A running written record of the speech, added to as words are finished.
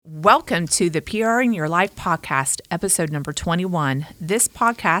Welcome to the PR in Your Life podcast, episode number 21. This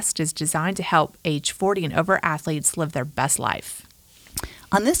podcast is designed to help age 40 and over athletes live their best life.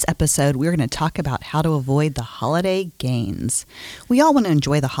 On this episode, we're going to talk about how to avoid the holiday gains. We all want to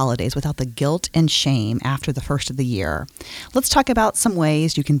enjoy the holidays without the guilt and shame after the first of the year. Let's talk about some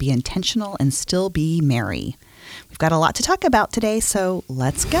ways you can be intentional and still be merry. We've got a lot to talk about today, so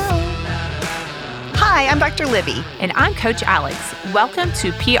let's go. Hi, I'm Dr. Libby. And I'm Coach Alex. Welcome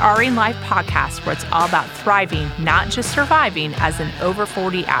to PR in Life podcast, where it's all about thriving, not just surviving as an over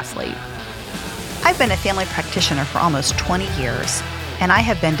 40 athlete. I've been a family practitioner for almost 20 years, and I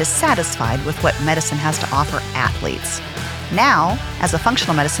have been dissatisfied with what medicine has to offer athletes. Now, as a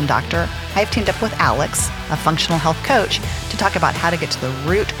functional medicine doctor, I've teamed up with Alex, a functional health coach, to talk about how to get to the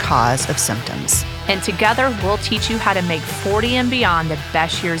root cause of symptoms. And together, we'll teach you how to make 40 and beyond the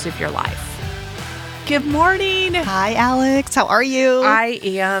best years of your life. Good morning. Hi, Alex. How are you? I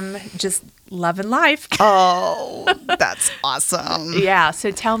am just loving life. Oh, that's awesome. Yeah.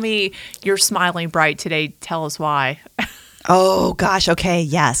 So tell me, you're smiling bright today. Tell us why. Oh, gosh. Okay.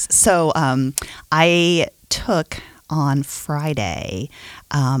 Yes. So I took on Friday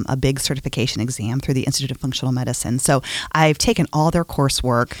a big certification exam through the Institute of Functional Medicine. So I've taken all their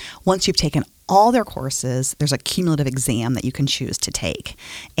coursework. Once you've taken all their courses, there's a cumulative exam that you can choose to take.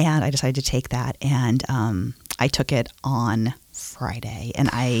 And I decided to take that, and I took it on Friday. And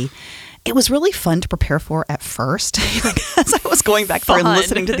it was really fun to prepare for at first, as I was going back through and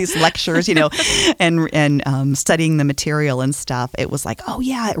listening to these lectures, and studying the material and stuff. It was like, oh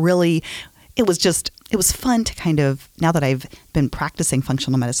yeah, it was fun to kind of, now that I've been practicing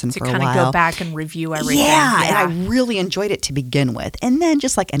functional medicine for a while. To kind of go back and review everything. Yeah, and I really enjoyed it to begin with. And then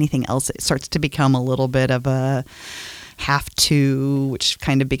just like anything else, it starts to become a little bit of a have to, which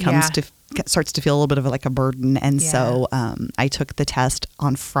kind of starts to feel a little bit of like a burden. And so I took the test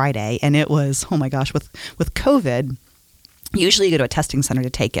on Friday, and it was, oh my gosh, with COVID, usually you go to a testing center to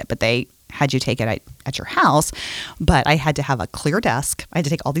take it, but they had you take it at your house. But I had to have a clear desk. I had to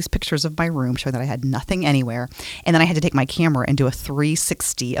take all these pictures of my room, showing that I had nothing anywhere. And then I had to take my camera and do a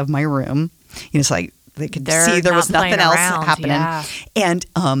 360 of my room, so they could see there was nothing else happening. Yeah. And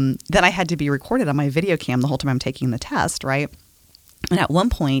then I had to be recorded on my video cam the whole time I'm taking the test, right? And at one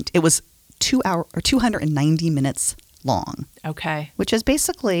point, it was 290 minutes long. Okay. Which is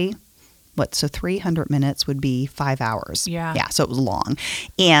basically... So 300 minutes would be 5 hours. Yeah. Yeah, so it was long.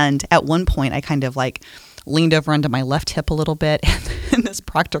 And at one point, I kind of leaned over onto my left hip a little bit, and this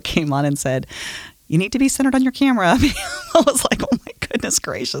proctor came on and said, "You need to be centered on your camera." I was like, oh my goodness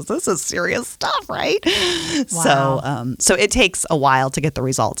gracious, this is serious stuff, right? Wow. So it takes a while to get the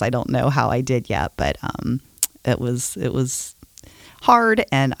results. I don't know how I did yet, but it was hard,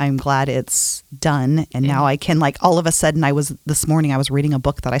 and I'm glad it's done. And now I can all of a sudden this morning I was reading a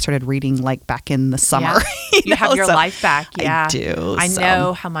book that I started reading back in the summer. Yeah. You have your life back. Yeah. I do. I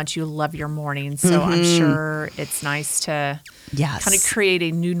know how much you love your mornings, so I'm sure it's nice to kind of create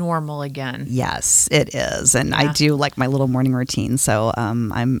a new normal again. Yes, it is. And I do like my little morning routine. So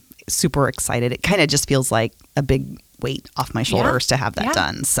I'm super excited. It kind of just feels like a big weight off my shoulders to have that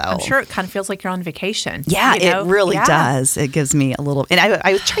done. So I'm sure it kind of feels like you're on vacation. Yeah, it really does. It gives me a little, and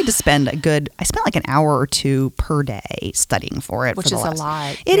I tried to spend I spent like an hour or two per day studying for it. Which is a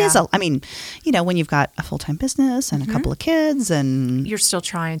lot. It is. When you've got a full-time business and a couple of kids, and you're still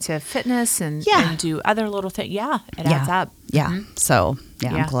trying to fitness and do other little things. Yeah, it adds up. Yeah. Mm-hmm. So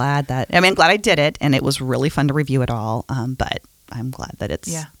I'm glad I'm glad I did it, and it was really fun to review it all. But I'm glad that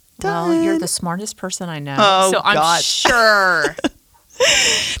it's done. Well, you're the smartest person I know. Oh, so I'm sure.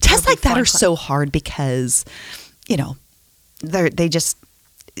 Tests like that are so hard because, they just,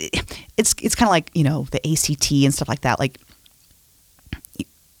 it's kind of like, the ACT and stuff like that. Like,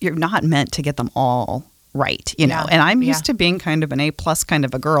 you're not meant to get them all right, and I'm used to being kind of an A+ kind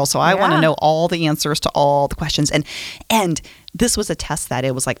of a girl. So I want to know all the answers to all the questions. And this was a test that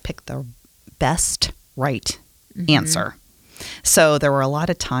it was like, pick the best right answer. So there were a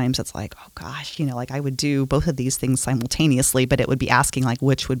lot of times it's like, oh gosh, I would do both of these things simultaneously, but it would be asking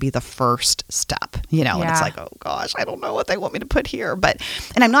which would be the first step, and it's like, oh gosh, I don't know what they want me to put here.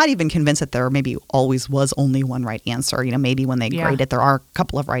 And I'm not even convinced that there maybe always was only one right answer. Maybe when they grade it, there are a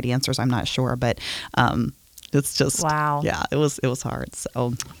couple of right answers. I'm not sure, but it's just, wow. Yeah, it was hard.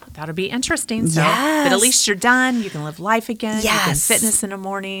 So that'll be interesting. So, but at least you're done. You can live life again. Yes. You can fitness in the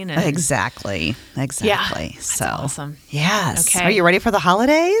morning. And Exactly. Yeah, that's awesome. Yes. Okay. Are you ready for the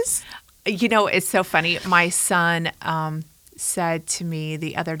holidays? It's so funny. My son said to me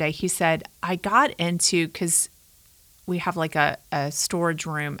the other day, he said, I got into, because we have like a storage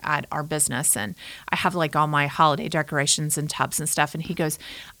room at our business, and I have like all my holiday decorations and tubs and stuff. And he goes,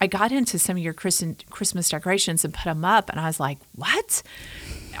 I got into some of your Christmas decorations and put them up. And I was like, what?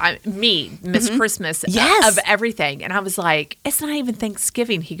 Miss Christmas of everything. And I was like, it's not even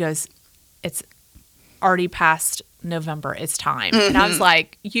Thanksgiving. He goes, it's already past November, it's time. And I was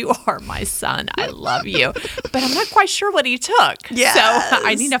like, you are my son. I love you. But I'm not quite sure what he took. Yes. So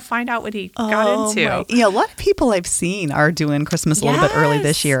I need to find out what he got into. A lot of people I've seen are doing Christmas a little bit early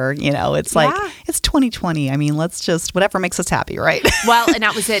this year. It's like, it's 2020. I mean, let's just, whatever makes us happy, right? Well, and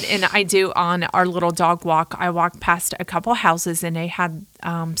that was it. And I do on our little dog walk, I walked past a couple houses and they had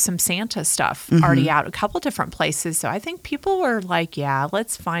some Santa stuff already out, a couple different places. So I think people were like,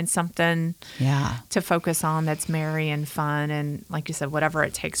 let's find something to focus on that's merry and fun. And like you said, whatever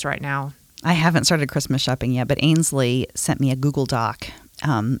it takes right now. I haven't started Christmas shopping yet, but Ainsley sent me a Google Doc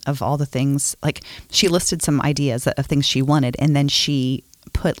of all the things. Like, she listed some ideas of things she wanted, and then she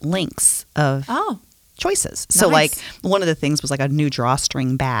put links of choices. So like one of the things was like a new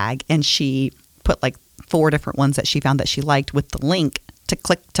drawstring bag, and she put like 4 different ones that she found that she liked with the link to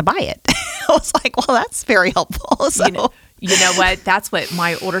click to buy it. I was like, well, that's very helpful. So. You know what? That's what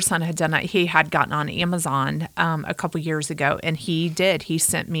my older son had done. He had gotten on Amazon a couple years ago, and he did. He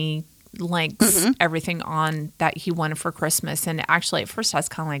sent me links, everything on that he wanted for Christmas. And actually, at first I was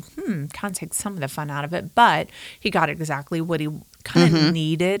kind of like, kind of take some of the fun out of it. But he got exactly what he kind of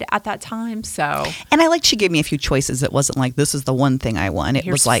needed at that time. So, and I liked she gave me a few choices. It wasn't like, this is the one thing I want. It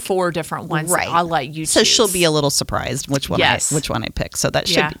was like 4 different ones. Right. I'll let you choose. So she'll be a little surprised which one I pick. So that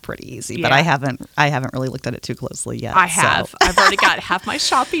should be pretty easy. But I haven't really looked at it too closely yet. I have. So. I've already got half my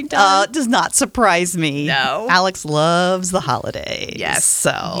shopping done. It does not surprise me. No. Alex loves the holidays. Yes.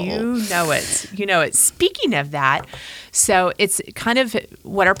 So you know it. Speaking of that, so it's kind of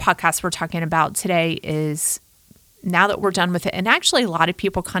what our podcast we're talking about today is, now that we're done with it, and actually a lot of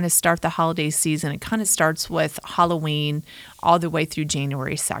people kind of start the holiday season. It kind of starts with Halloween all the way through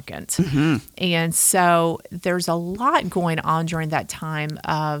January 2nd. And so there's a lot going on during that time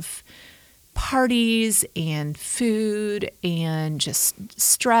of parties and food and just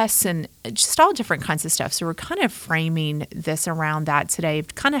stress and just all different kinds of stuff. So we're kind of framing this around that today.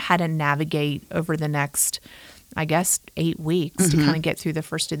 We've kind of had to navigate over the next, I guess, 8 weeks to kind of get through the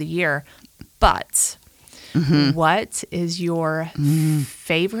first of the year. But what is your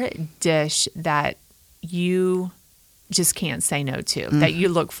favorite dish that you just can't say no to, that you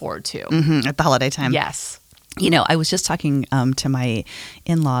look forward to? At the holiday time? Yes. I was just talking to my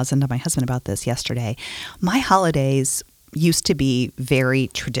in-laws and to my husband about this yesterday. My holidays used to be very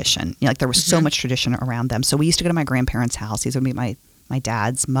tradition. Like, there was so much tradition around them. So we used to go to my grandparents' house. These would be my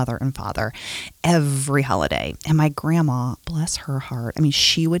dad's mother and father every holiday. And my grandma, bless her heart, I mean,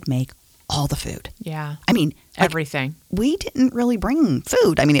 she would make all the food. Yeah. I mean, everything. We didn't really bring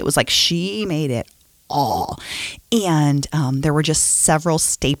food. I mean, it was like she made it all. And there were just several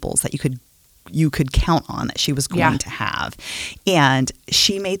staples that you could count on that she was going to have. And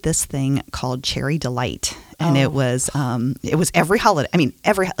she made this thing called Cherry Delight. And it was every holiday. I mean,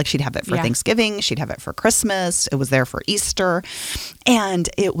 she'd have it for Thanksgiving. She'd have it for Christmas. It was there for Easter. And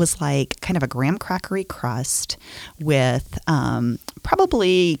it was like kind of a graham crackery crust with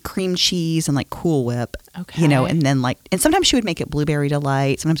probably cream cheese and like Cool Whip. Okay. And then and sometimes she would make it Blueberry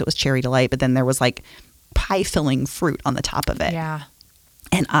Delight. Sometimes it was Cherry Delight. But then there was like pie filling fruit on the top of it. Yeah.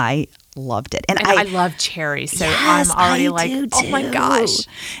 And I loved it. And I love cherry, so I'm already oh my gosh.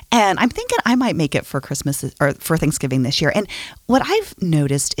 And I'm thinking I might make it for Christmas or for Thanksgiving this year. And what I've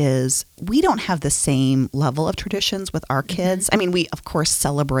noticed is we don't have the same level of traditions with our kids. I mean, we of course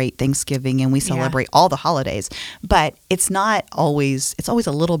celebrate Thanksgiving and we celebrate all the holidays, but it's always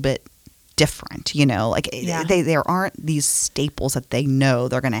a little bit different, there aren't these staples that they know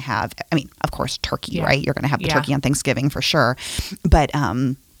they're going to have. I mean, of course, turkey, right? You're going to have the turkey on Thanksgiving for sure. But,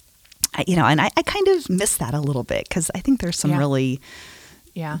 and I kind of miss that a little bit because I think there's some really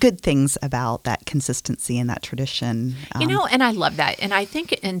good things about that consistency and that tradition. And I love that. And I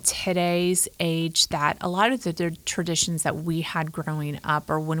think in today's age that a lot of the traditions that we had growing up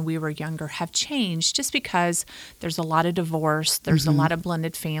or when we were younger have changed just because there's a lot of divorce, there's a lot of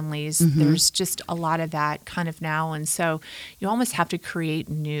blended families, there's just a lot of that kind of now. And so you almost have to create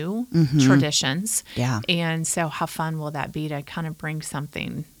new traditions. Yeah. And so how fun will that be to kind of bring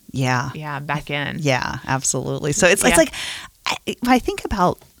something back in? Yeah, absolutely. So it's like, if I think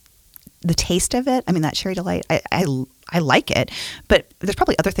about the taste of it, I mean, that Cherry Delight, I like it, but there's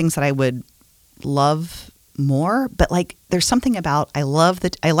probably other things that I would love more. But like, there's something about I like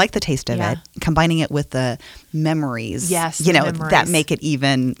the taste of it, combining it with the memories. Yes, memories that make it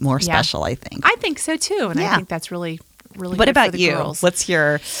even more special. I think. I think so too, and I think that's really really What good about for the you? girls. What's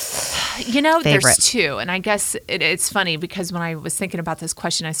your There's favorite? two. And I guess it's funny because when I was thinking about this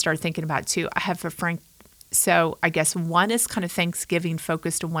question, I started thinking about two. I have a friend. So I guess one is kind of Thanksgiving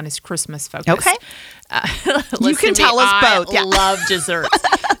focused and one is Christmas focused. Okay. You can tell us both. Yeah. I love desserts.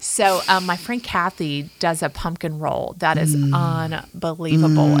 So my friend Kathy does a pumpkin roll that is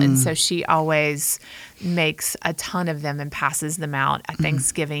unbelievable. And so she always makes a ton of them and passes them out at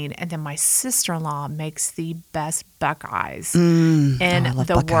Thanksgiving. And then my sister-in-law makes the best Buckeyes in I love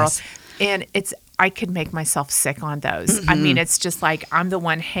the Buckeyes. world. And I could make myself sick on those. I mean, it's just like I'm the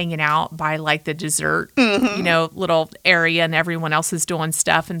one hanging out by like the dessert, little area, and everyone else is doing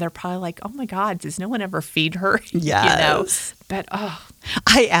stuff. And they're probably like, oh my God, does no one ever feed her? Yes. But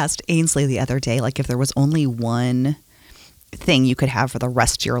I asked Ainsley the other day, like, if there was only one thing you could have for the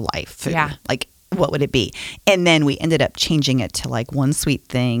rest of your life, food, Yeah. like, what would it be? And then we ended up changing it to like one sweet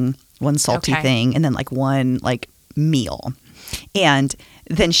thing, one salty Okay. thing, and then like one like meal. And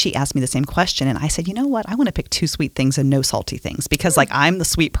then she asked me the same question, and I said, you know what? I want to pick two sweet things and no salty things because, like, I'm the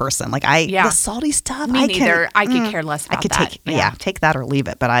sweet person. Like, Yeah. the salty stuff, me I neither. can, I could care less I about could that. take, take that or leave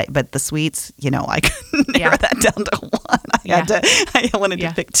it. But the sweets, I could narrow Yeah. that down to one. I wanted Yeah.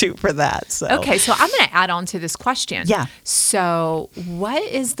 to pick two for that. So Okay, so I'm going to add on to this question. Yeah. So, what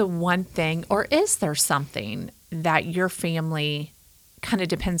is the one thing, or is there something that your family kind of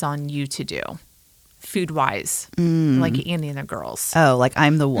depends on you to do, food wise, like Andy and the girls? Oh, like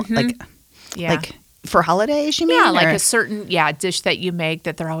I'm the one, Yeah. like for holidays, you mean? Yeah, like or- a certain dish that you make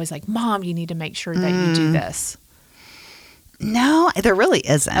that they're always like, Mom, you need to make sure that you do this. No, there really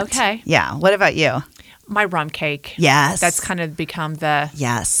isn't. Okay. Yeah. What about you? My rum cake. Yes. That's kind of become the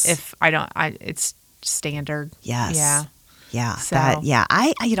Yes. if it's standard. Yes. Yeah. Yeah. So-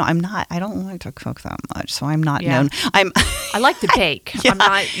 I'm not, I don't like to cook that much. So I'm not Yeah. known. I like to bake. I'm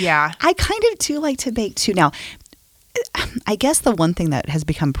not. Yeah. I kind of do like to bake too. Now, I guess the one thing that has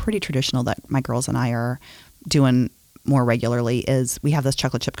become pretty traditional that my girls and I are doing more regularly is we have this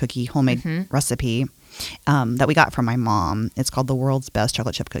chocolate chip cookie homemade recipe that we got from my mom. It's called the World's Best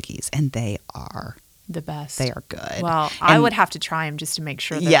Chocolate Chip Cookies, and they are The best. They are good. Well, I And- would have to try them just to make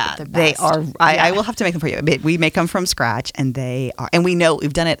sure that Yeah, they're the they best. are. I Yeah. will have to make them for you. But we make them from scratch, and they are. And we know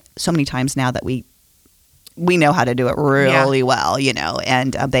we've done it so many times now that we know how to do it really well,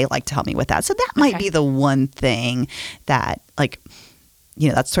 And they like to help me with that. So that might Okay. be the one thing that, like,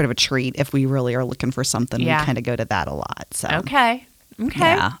 that's sort of a treat if we really are looking for something. Yeah. We kind of go to that a lot. So Okay.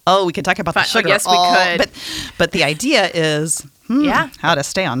 yeah. Oh, we could talk about the Fun- sugar. yes, we could. But the idea is, Yeah. how to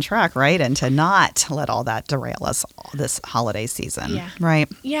stay on track, right, and to not let all that derail us this holiday season, Yeah. right?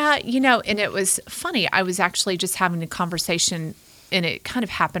 Yeah, and it was funny. I was actually just having a conversation, and it kind of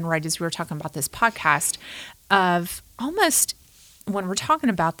happened right as we were talking about this podcast, of almost when we're talking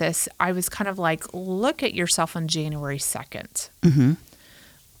about this, I was kind of like, look at yourself on January 2nd. Mm-hmm.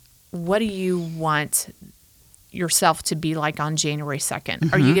 What do you want yourself to be like on January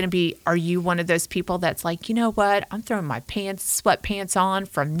 2nd? Are you one of those people that's like, you know what? I'm throwing my sweatpants on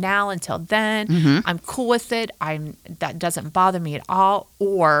from now until then. I'm cool with it. That doesn't bother me at all.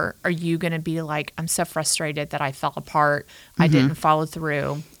 Or are you going to be like, I'm so frustrated that I fell apart. I didn't follow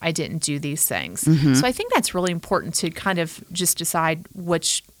through. I didn't do these things. So I think that's really important to kind of just decide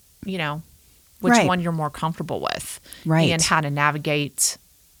which Right. one you're more comfortable with. Right. And how to navigate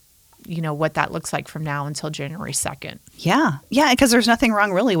what that looks like from now until January 2nd. Yeah. Yeah, because there's nothing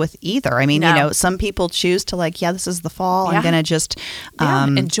wrong really with either. I mean, No. some people choose to this is the fall. Yeah. I'm going to just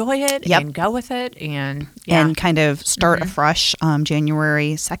enjoy it yep. and go with it and and kind of start afresh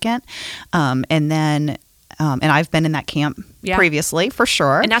January 2nd. And then, and I've been in that camp Yeah. previously for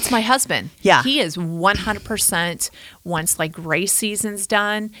sure. And that's my husband. Yeah. He is 100% once like race season's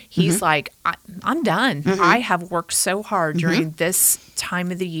done. He's like, I'm done. I have worked so hard during this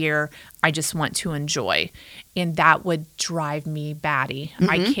time of the year. I just want to enjoy. And that would drive me batty.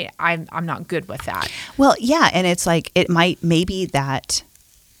 I can't, I'm not good with that. Well, yeah. And it's like, maybe that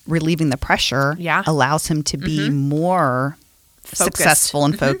relieving the pressure Yeah. allows him to be more Focused. successful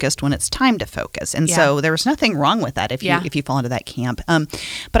and focused when it's time to focus. And Yeah. so there's nothing wrong with that if Yeah. you fall into that camp.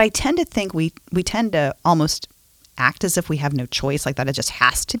 But I tend to think we tend to almost act as if we have no choice, like that it just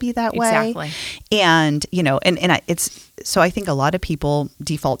has to be that way. Exactly. And, so I think a lot of people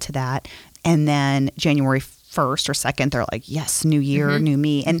default to that. And then January 1st or 2nd, they're like, yes, new year, new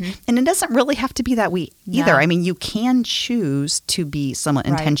me. And it doesn't really have to be that way either. No. I mean, you can choose to be somewhat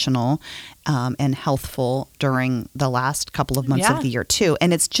Right. intentional and healthful during the last couple of months Yeah. of the year too.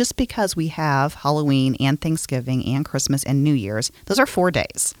 And it's just because we have Halloween and Thanksgiving and Christmas and New Year's. Those are 4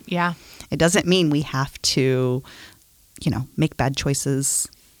 days. Yeah. It doesn't mean we have to, make bad choices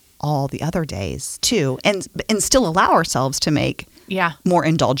all the other days too, and still allow ourselves to make more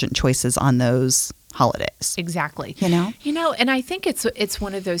indulgent choices on those holidays. Exactly. And I think it's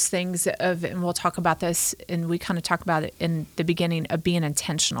one of those things of, and we'll talk about this, and we kind of talk about it in the beginning, of being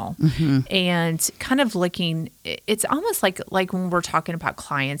intentional and kind of looking. It's almost like when we're talking about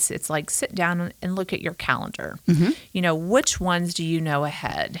clients, it's like sit down and look at your calendar. Which ones do you know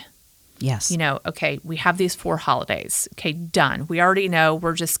ahead? Yes. Okay, we have these 4 holidays. Okay, done. We already know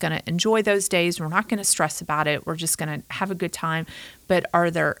we're just going to enjoy those days. We're not going to stress about it. We're just going to have a good time. But are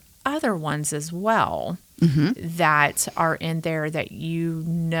there other ones as well that are in there that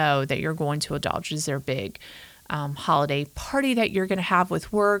that you're going to indulge? Is there a big holiday party that you're going to have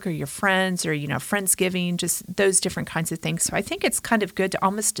with work or your friends, or Friendsgiving, just those different kinds of things? So I think it's kind of good to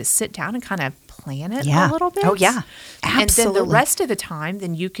almost just sit down and kind of plan it a little bit. Oh yeah, absolutely. And then the rest of the time,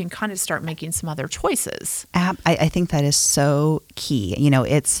 then you can kind of start making some other choices. I think that is so key.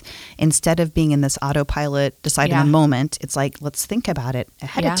 It's instead of being in this autopilot, decide in the moment, it's like, let's think about it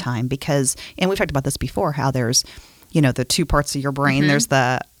ahead of time, because, and we've talked about this before, how there's, the 2 parts of your brain. There's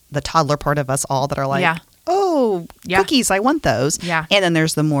the toddler part of us all that are like, cookies, I want those. Yeah. And then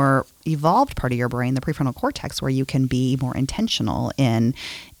there's the more evolved part of your brain, the prefrontal cortex, where you can be more intentional in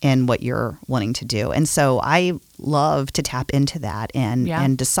what you're wanting to do. And so I love to tap into that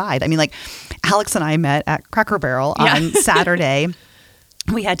and decide. I mean, like Alex and I met at Cracker Barrel on Saturday.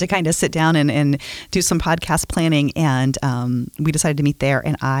 We had to kind of sit down and do some podcast planning, and we decided to meet there.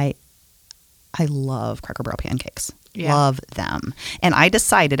 And I love Cracker Barrel pancakes. Love them. And I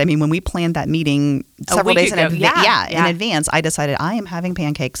decided, when we planned that meeting several days in advance, I decided I am having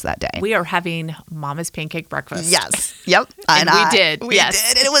pancakes that day. We are having Mama's pancake breakfast. Yes. Yep. and we did. We did.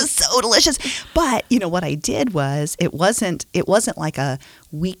 And it was so delicious. But, what I did was, it wasn't like a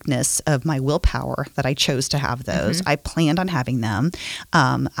weakness of my willpower that I chose to have those. I planned on having them.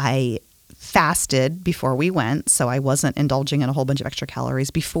 I fasted before we went, so I wasn't indulging in a whole bunch of extra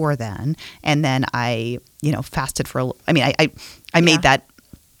calories before then. And then I, fasted for, I made that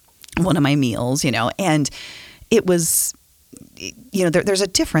one of my meals, and it was, there's a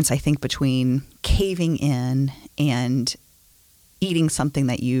difference, I think, between caving in and eating something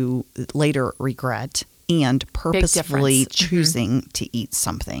that you later regret and purposefully choosing to eat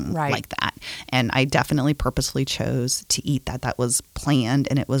something like that. And I definitely purposefully chose to eat that. That was planned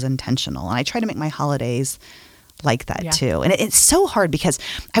and it was intentional. And I try to make my holidays like that too. And it's so hard because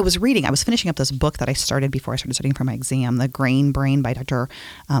I was finishing up this book that I started before I started studying for my exam, The Grain Brain by Dr.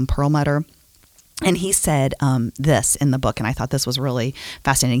 Perlmutter. And he said this in the book, and I thought this was really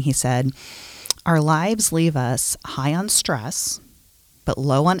fascinating. He said, "Our lives leave us high on stress, but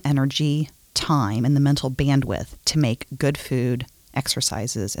low on energy, time, and the mental bandwidth to make good food,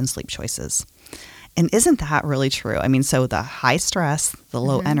 exercises, and sleep choices." And isn't that really true? So the high stress, the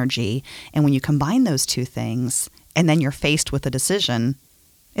low energy, and when you combine those two things and then you're faced with a decision,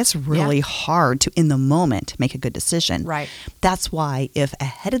 it's really hard to, in the moment, make a good decision. Right. That's why if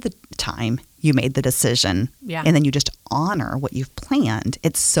ahead of the time you made the decision and then you just honor what you've planned,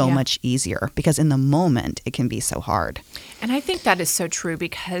 it's so much easier, because in the moment it can be so hard. And I think that is so true,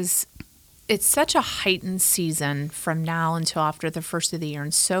 because it's such a heightened season from now until after the first of the year,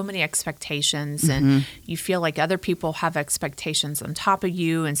 and so many expectations, and you feel like other people have expectations on top of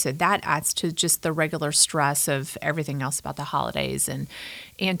you. And so that adds to just the regular stress of everything else about the holidays, and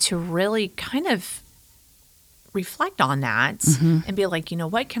to really kind of reflect on that and be like,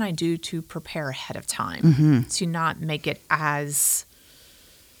 what can I do to prepare ahead of time to not make it as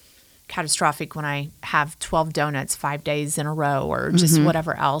catastrophic when I have 12 donuts 5 days in a row, or just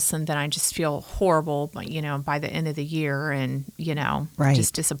whatever else, and then I just feel horrible, by the end of the year, and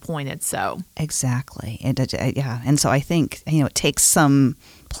just disappointed. So exactly, and so I think it takes some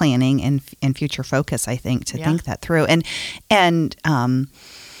planning and future focus, I think, to think that through, and I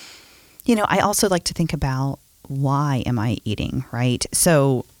also like to think about, why am I eating, right?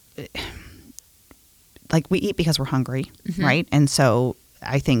 So, like, we eat because we're hungry, right? And so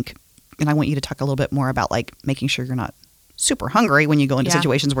I think. And I want you to talk a little bit more about, like, making sure you're not super hungry when you go into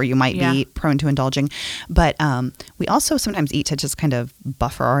situations where you might be prone to indulging. But we also sometimes eat to just kind of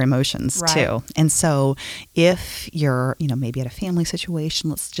buffer our emotions too. And so if you're, maybe at a family situation,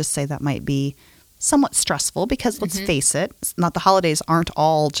 let's just say that might be somewhat stressful, because let's face it, the holidays aren't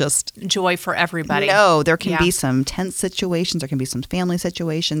all just joy for everybody. No, there can be some tense situations. There can be some family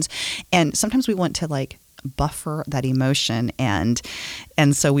situations. And sometimes we want to, like, buffer that emotion, and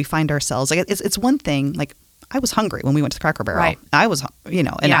so we find ourselves, like, it's one thing, like, I was hungry when we went to the Cracker Barrel. Right. I was,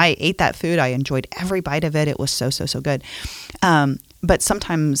 and I ate that food. I enjoyed every bite of it. It was so good. But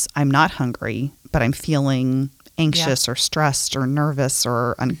sometimes I'm not hungry, but I'm feeling anxious or stressed or nervous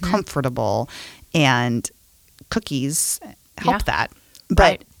or uncomfortable, and cookies help that.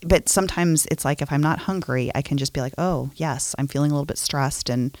 But sometimes it's like, if I'm not hungry, I can just be like, oh, yes, I'm feeling a little bit stressed,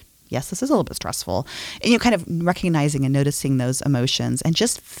 and yes, this is a little bit stressful. And kind of recognizing and noticing those emotions and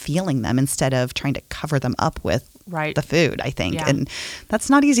just feeling them instead of trying to cover them up with the food, I think. And that's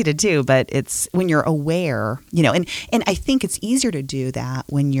not easy to do, but it's when you're aware, and I think it's easier to do that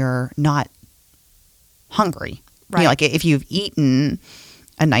when you're not hungry. Right. Like if you've eaten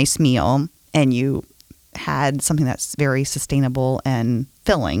a nice meal and you had something that's very sustainable and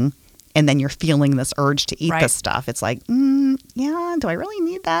filling, and then you're feeling this urge to eat this stuff. It's like, yeah, do I really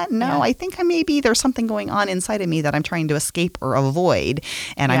need that? No, I think there's something going on inside of me that I'm trying to escape or avoid,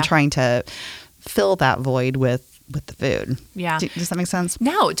 and I'm trying to fill that void with the food. Yeah. Does that make sense?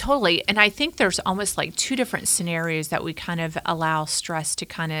 No, totally. And I think there's almost like two different scenarios that we kind of allow stress to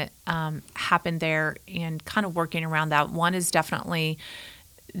kind of happen there, and kind of working around that. One is definitely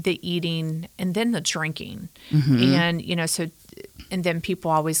the eating, and then the drinking. And, and then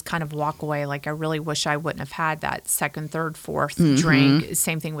people always kind of walk away like, I really wish I wouldn't have had that second, third, fourth drink.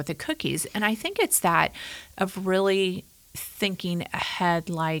 Same thing with the cookies. And I think it's that of really thinking ahead,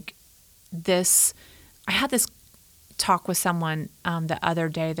 like this. I had this talk with someone the other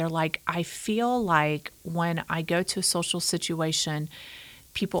day. They're like, I feel like when I go to a social situation,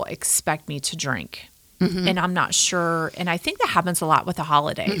 people expect me to drink. And I'm not sure. And I think that happens a lot with the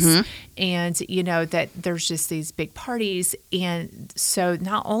holidays. And, that there's just these big parties. And so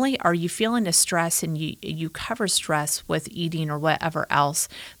not only are you feeling the stress, and you cover stress with eating or whatever else,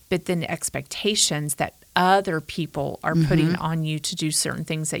 but then the expectations that other people are putting on you to do certain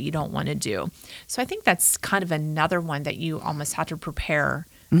things that you don't want to do. So I think that's kind of another one that you almost have to prepare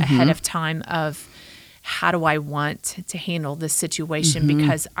ahead of time of, how do I want to handle this situation,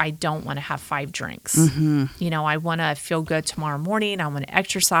 because I don't want to have 5 drinks. I want to feel good tomorrow morning. I want to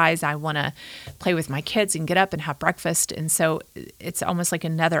exercise. I want to play with my kids and get up and have breakfast. And so it's almost like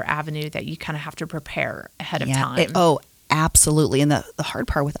another avenue that you kind of have to prepare ahead of time. Absolutely. And the hard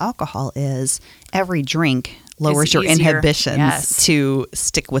part with alcohol is every drink lowers your inhibitions to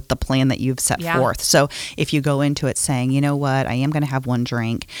stick with the plan that you've set forth. So if you go into it saying, you know what, I am going to have one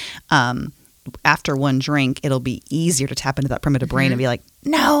drink, after one drink, it'll be easier to tap into that primitive brain and be like,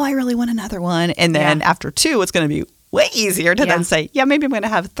 no, I really want another one. And then after 2, it's going to be way easier to then say, maybe I'm going to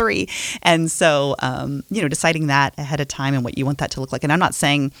have 3. And so, deciding that ahead of time and what you want that to look like. And I'm not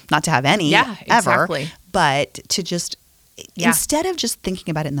saying not to have any ever, but to just, instead of just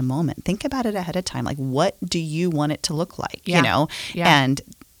thinking about it in the moment, think about it ahead of time. Like, what do you want it to look like? And,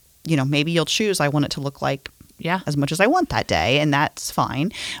 maybe you'll choose, I want it to look like as much as I want that day, and that's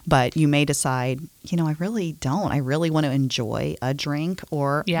fine. But you may decide, I really don't. I really want to enjoy a drink,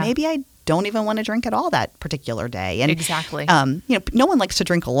 or maybe I don't even want to drink at all that particular day. And exactly. No one likes to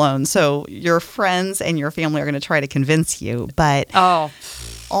drink alone, so your friends and your family are going to try to convince you. But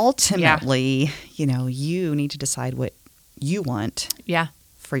ultimately, you need to decide what you want.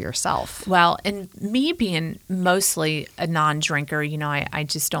 For yourself. Well, and me being mostly a non-drinker, I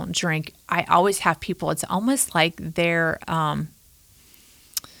just don't drink. I always have people, it's almost like they're,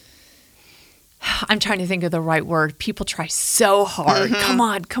 I'm trying to think of the right word. People try so hard. Come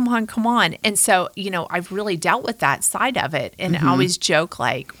on. And so, I've really dealt with that side of it. And I always joke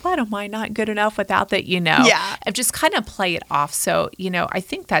like, what, am I not good enough without that? I've just kind of play it off. So, I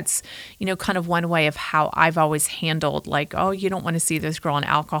think that's, kind of one way of how I've always handled like, oh, you don't want to see this girl in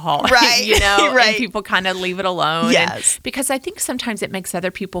alcohol. Right. And people kind of leave it alone. Yes. And because I think sometimes it makes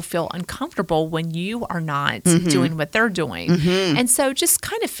other people feel uncomfortable when you are not doing what they're doing. And so just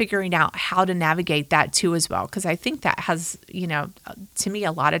kind of figuring out how to navigate that too as well, because I think that has, to me,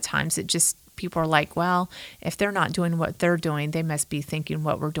 a lot of times it just, people are like, well, if they're not doing what they're doing, they must be thinking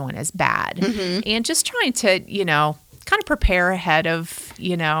what we're doing is bad. And just trying to, kind of prepare ahead of,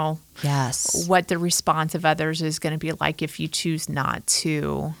 what the response of others is going to be like if you choose not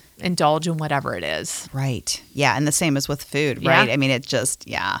to indulge in whatever it is. Right. Yeah. And the same as with food, right? I mean, it just,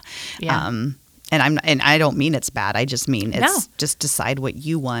 and I don't mean it's bad. I just mean it's just decide what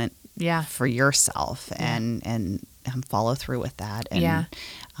you want for yourself and follow through with that. And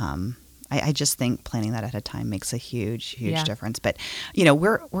I just think planning that at a time makes a huge difference. But,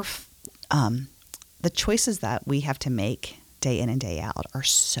 we're the choices that we have to make day in and day out are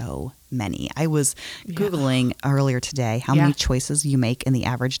so many. I was Googling earlier today how many choices you make in the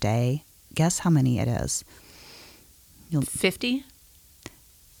average day. Guess how many it is? 50?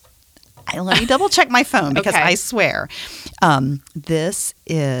 Let me double check my phone because I swear this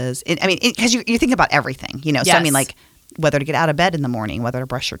is, because you think about everything, so I mean, like whether to get out of bed in the morning, whether to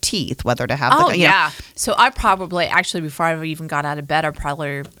brush your teeth, whether to have So I probably, actually, before I even got out of bed, I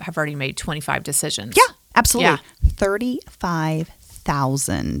probably have already made 25 decisions. Yeah, absolutely. Yeah.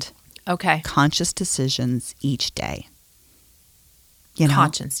 35,000 conscious decisions each day. You know?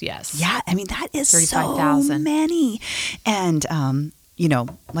 Conscious, yes. Yeah, I mean, that is 35,000. so many. And,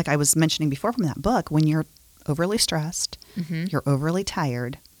 like I was mentioning before from that book, when you're overly stressed, you're overly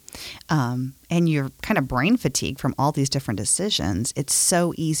tired, and you're kind of brain fatigued from all these different decisions, it's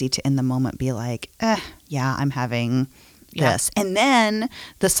so easy to in the moment be like, I'm having this. And then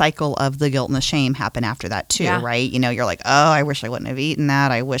the cycle of the guilt and the shame happen after that too, right? You're like, oh, I wish I wouldn't have eaten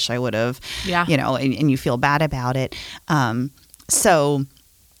that. I wish I would have, and you feel bad about it. So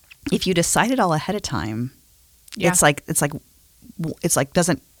if you decide it all ahead of time, it's like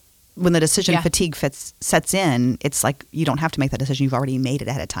when the decision fatigue sets in, it's like you don't have to make that decision. You've already made it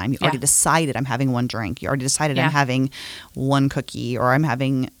ahead of time. You already decided I'm having one drink. You already decided I'm having one cookie, or I'm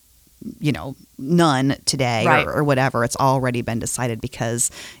having, none today, or whatever. It's already been decided,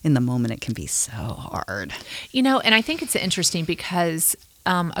 because in the moment it can be so hard. And I think it's interesting because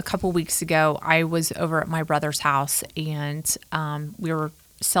a couple weeks ago I was over at my brother's house, and we were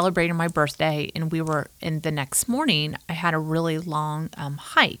celebrating my birthday, and the next morning I had a really long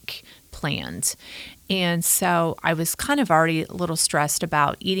hike planned. And so I was kind of already a little stressed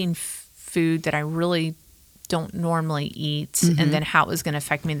about eating food that I really don't normally eat, and then how it was going to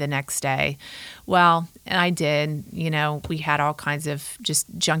affect me the next day. Well, and I did, we had all kinds of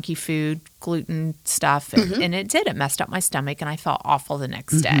just junky food, gluten stuff, and it messed up my stomach, and I felt awful the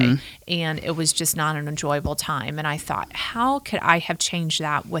next day, and it was just not an enjoyable time. And I thought, how could I have changed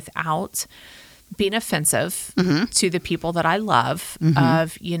that without being offensive to the people that I love,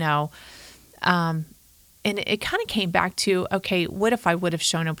 and it kind of came back to, okay, what if I would have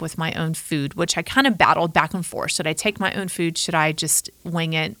shown up with my own food, which I kind of battled back and forth. Should I take my own food? Should I just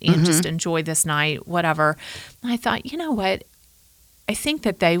wing it and just enjoy this night, whatever? And I thought, you know what? I think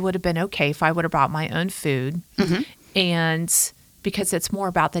that they would have been okay if I would have brought my own food. And because it's more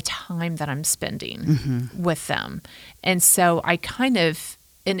about the time that I'm spending with them. And so I kind of,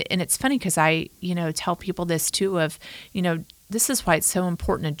 and it's funny because I, tell people this too of, this is why it's so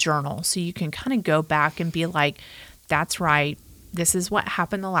important to journal. So you can kind of go back and be like, that's right. This is what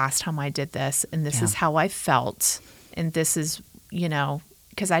happened the last time I did this. And this is how I felt. And this is,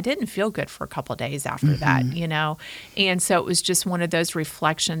 because I didn't feel good for a couple of days after that, And so it was just one of those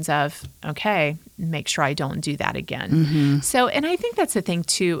reflections of, okay, make sure I don't do that again. So, and I think that's the thing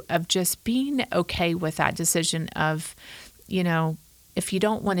too, of just being okay with that decision of, if you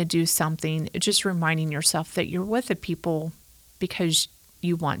don't want to do something, just reminding yourself that you're with the people because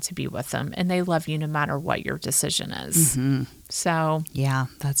you want to be with them, and they love you no matter what your decision is. So yeah,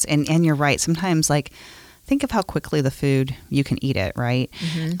 and you're right. Sometimes, like, think of how quickly the food you can eat it, right?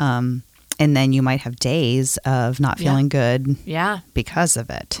 And then you might have days of not feeling good, because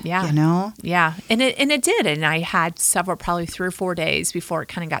of it. Yeah, and it did. And I had several, probably 3 or 4 days before it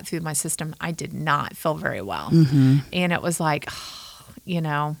kind of got through my system. I did not feel very well, and it was like,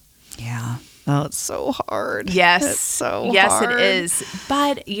 yeah. Oh, it's so hard. Yes. It's so hard. Yes, it is.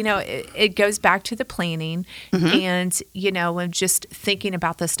 But, it goes back to the planning and, and just thinking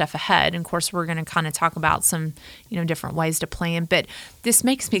about this stuff ahead. And of course, we're going to kind of talk about some, different ways to plan. But this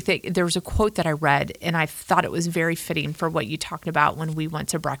makes me think, there was a quote that I read, and I thought it was very fitting for what you talked about when we went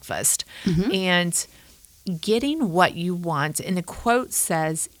to breakfast. And getting what you want. And the quote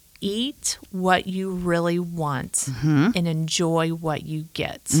says, eat what you really want and enjoy what you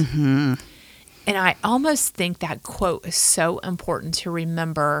get. And I almost think that quote is so important to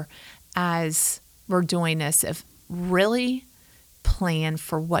remember as we're doing this, of really plan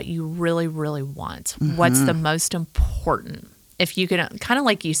for what you really, really want. What's the most important? If you could, kind of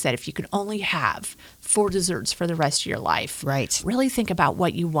like you said, if you could only have 4 desserts for the rest of your life, right? Really think about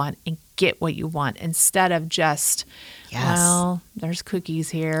what you want and get what you want, instead of just, well, there's cookies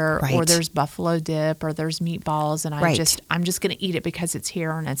here, or there's buffalo dip, or there's meatballs, and I'm just going to eat it because it's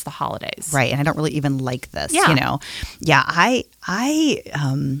here and it's the holidays, right? And I don't really even like this, I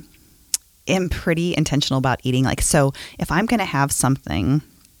am pretty intentional about eating. Like, so if I'm going to have something,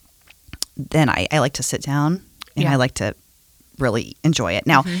 then I like to sit down and I like to really enjoy it.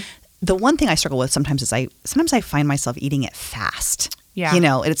 Now, the one thing I struggle with sometimes is I find myself eating it fast. Yeah.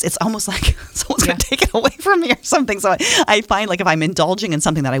 It's almost like someone's going to take it away from me or something. So I find, like, if I'm indulging in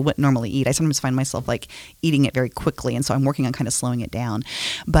something that I wouldn't normally eat, I sometimes find myself like eating it very quickly. And so I'm working on kind of slowing it down,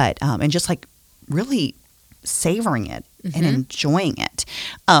 but, and just like really savoring it and enjoying it.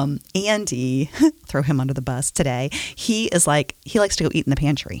 Andy, throw him under the bus today. He is like, he likes to go eat in the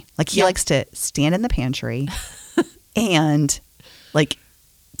pantry. Like, he likes to stand in the pantry and like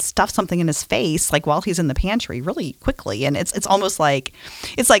stuff something in his face like while he's in the pantry really quickly, and it's almost like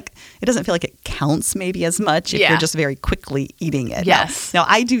it doesn't feel like it counts maybe as much if you're just very quickly eating it. Yes. Now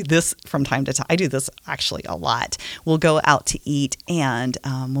I do this from time to time. I do this actually a lot. We'll go out to eat, and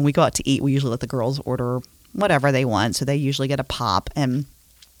when we go out to eat, we usually let the girls order whatever they want, so they usually get a pop, and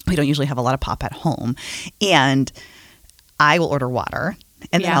we don't usually have a lot of pop at home, and I will order water,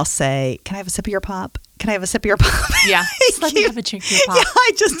 and then I'll say, "Can I have a sip of your pop? Can I have a sip of your pop?" Yeah. Just let me have a drink of your pop. Yeah,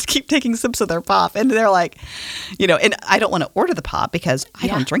 I just keep taking sips of their pop. And they're like, and I don't want to order the pop because I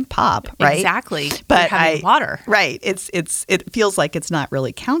don't drink pop, right? Exactly. But you're having water. Right. It feels like it's not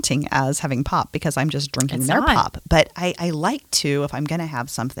really counting as having pop because I'm just drinking their pop. But I like to, if I'm going to have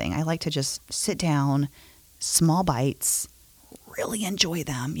something, I like to just sit down, small bites, really enjoy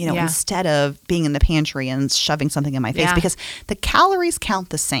them, instead of being in the pantry and shoving something in my face, because the calories count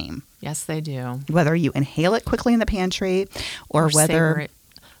the same. Yes, they do. Whether you inhale it quickly in the pantry or whether savor it.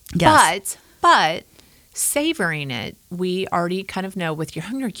 Yes. But savoring it, we already kind of know with your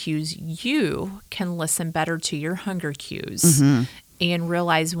hunger cues, you can listen better to your hunger cues and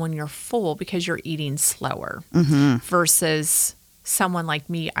realize when you're full because you're eating slower versus someone like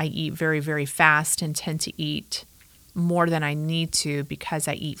me. I eat very, very fast and tend to eat more than I need to because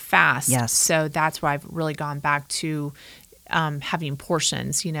I eat fast. Yes. So that's why I've really gone back to having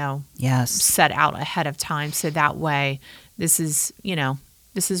portions, set out ahead of time. So that way this is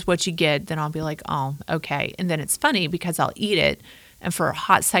what you get. Then I'll be like, oh, okay. And then it's funny because I'll eat it. And for a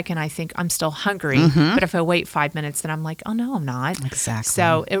hot second, I think I'm still hungry. But if I wait 5 minutes, then I'm like, oh, no, I'm not. Exactly.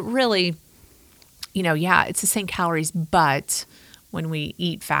 So it really, it's the same calories, but when we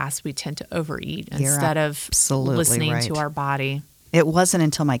eat fast, we tend to overeat instead of listening to our body. It wasn't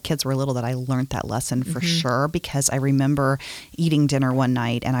until my kids were little that I learned that lesson for sure, because I remember eating dinner one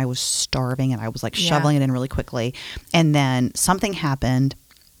night and I was starving and I was like shoveling it in really quickly. And then something happened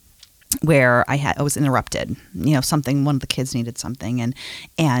where I was interrupted. One of the kids needed something,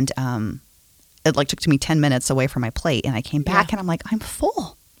 and it like took me 10 minutes away from my plate, and I came back and I'm like, I'm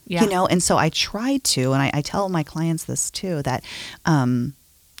full. Yeah. And so I tried to, and I tell my clients this too, that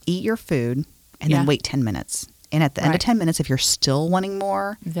eat your food and then wait 10 minutes. And at the end of 10 minutes, if you're still wanting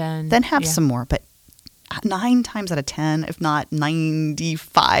more, then have some more. But 9 times out of 10, if not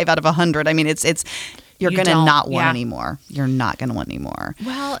 95 out of 100, I mean, you're going to not want any more. You're not going to want any more.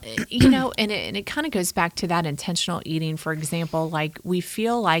 Well, and it kind of goes back to that intentional eating. For example, like we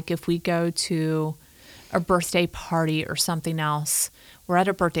feel like if we go to a birthday party or something else, we're at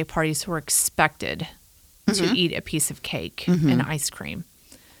a birthday party, so we're expected to eat a piece of cake and ice cream.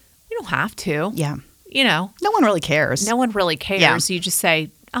 You don't have to. Yeah. No one really cares. No one really cares. Yeah. You just say,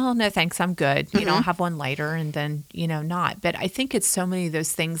 oh, no, thanks, I'm good. I'll have one later, and then, not. But I think it's so many of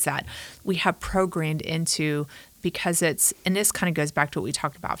those things that we have programmed into because and this kind of goes back to what we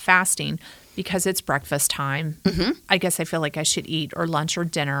talked about fasting, because it's breakfast time. I guess I feel like I should eat, or lunch or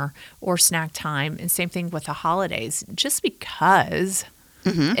dinner or snack time. And same thing with the holidays. Just because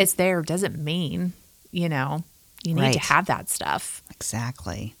it's there doesn't mean, you need to have that stuff.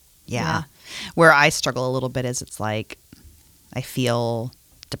 Exactly. Yeah. Where I struggle a little bit is it's like I feel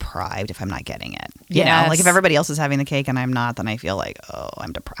deprived if I'm not getting it. You know, like if everybody else is having the cake and I'm not, then I feel like, oh,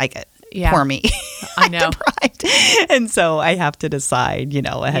 I'm deprived. Poor me. I know. I'm deprived. And so I have to decide,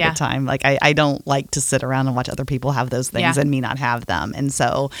 ahead of time. Like I don't like to sit around and watch other people have those things and me not have them. And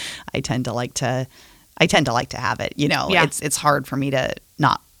so I tend to like to have it. It's hard for me to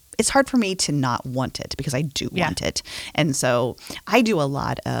not. It's hard for me to not want it because I do want it. And so I do a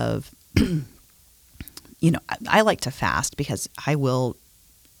lot of, I like to fast because I will,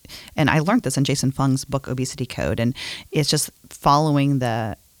 and I learned this in Jason Fung's book, Obesity Code, and it's just following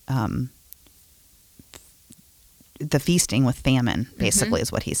the feasting with famine, basically,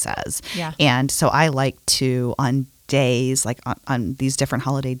 is what he says. Yeah. And so I like to, on days, like on these different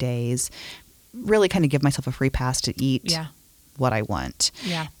holiday days, really kind of give myself a free pass to eat what I want.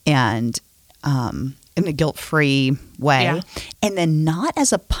 Yeah. And in a guilt-free way. Yeah. And then not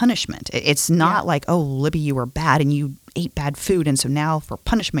as a punishment. It's not like, oh, Libby, you were bad and you ate bad food, and so now for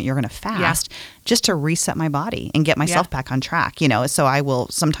punishment you're going to fast, just to reset my body and get myself back on track. So I will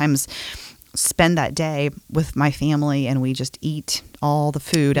sometimes spend that day with my family and we just eat all the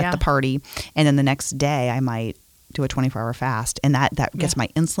food at the party, and then the next day I might do a 24-hour fast, and that gets my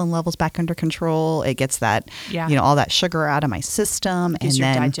insulin levels back under control. It gets that all that sugar out of my system, and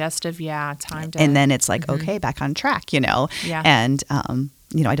then digestive time to, and then it's like okay, back on track. And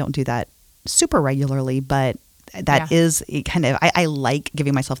I don't do that super regularly, but that is kind of, I like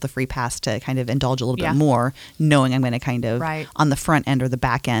giving myself the free pass to kind of indulge a little bit more, knowing I'm going to kind of on the front end or the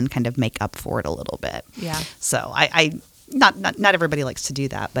back end kind of make up for it a little bit. Yeah. So I not everybody likes to do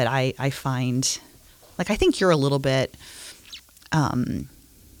that, but I find, like, I think you're a little bit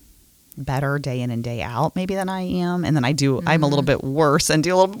better day in and day out maybe than I am, and then I'm a little bit worse and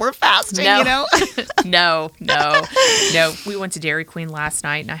do a little more fasting. No. We went to Dairy Queen last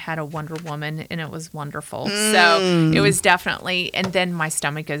night and I had a Wonder Woman and it was wonderful. So it was definitely, and then my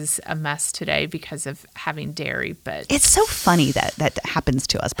stomach is a mess today because of having dairy. But it's so funny that happens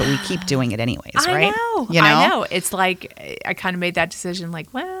to us, but we keep doing it anyways, right? I know. It's like I kind of made that decision, like,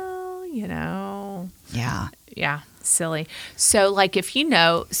 well, yeah, silly. So, like, if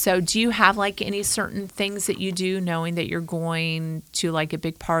do you have like any certain things that you do knowing that you're going to like a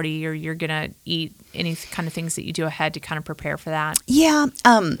big party or you're going to eat, any kind of things that you do ahead to kind of prepare for that? Yeah.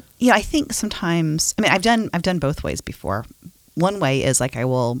 I think sometimes, I mean, I've done both ways before. One way is like I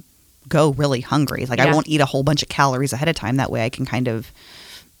will go really hungry. Like I won't eat a whole bunch of calories ahead of time. That way I can kind of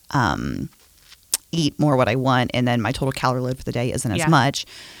eat more what I want, and then my total calorie load for the day isn't as much.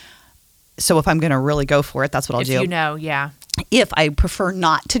 So if I'm going to really go for it, that's what I'll do. If I prefer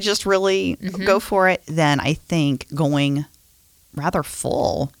not to just really go for it, then I think going rather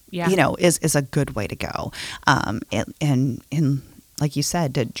full, is a good way to go. And like you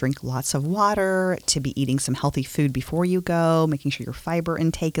said, to drink lots of water, to be eating some healthy food before you go, making sure your fiber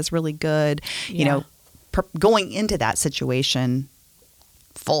intake is really good. Going into that situation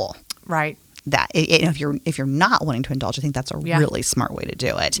full. Right. That if you're not wanting to indulge, I think that's a really smart way to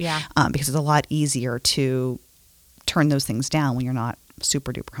do it. Because it's a lot easier to turn those things down when you're not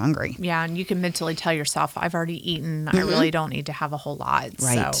super duper hungry. Yeah, and you can mentally tell yourself, I've already eaten. I really don't need to have a whole lot.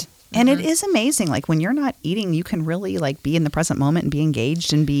 Right. So. And it is amazing. Like when you're not eating, you can really like be in the present moment and be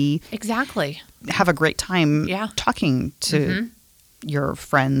engaged and have a great time talking to your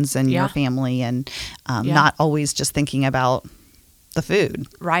friends and your family, and not always just thinking about the food.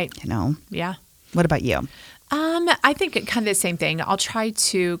 Right. Yeah. What about you? I think kind of the same thing. I'll try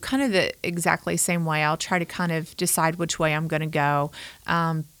to kind of the exactly same way. I'll try to kind of decide which way I'm going to go.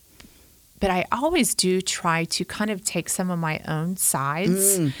 But I always do try to kind of take some of my own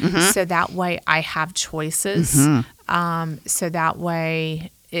sides. So that way I have choices. So that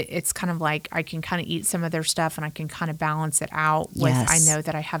way it's kind of like I can kind of eat some of their stuff and I can kind of balance it out with I know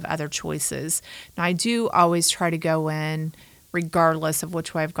that I have other choices. Now I do always try to go in regardless of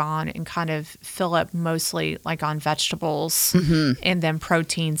which way I've gone and kind of fill up mostly like on vegetables and then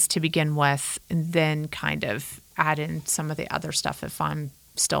proteins to begin with, and then kind of add in some of the other stuff if I'm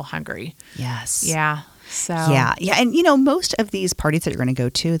still hungry. Yes. Yeah. So. Yeah. And most of these parties that you're going to go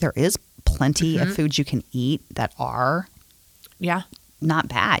to, there is plenty of foods you can eat that are not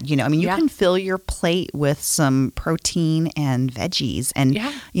bad. You can fill your plate with some protein and veggies and,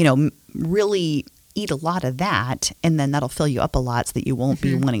 really eat a lot of that, and then that'll fill you up a lot so that you won't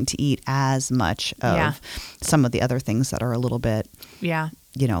be wanting to eat as much of some of the other things that are a little bit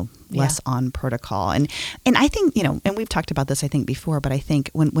less on protocol. And I think, and we've talked about this I think before, but I think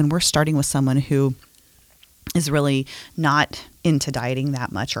when we're starting with someone who is really not into dieting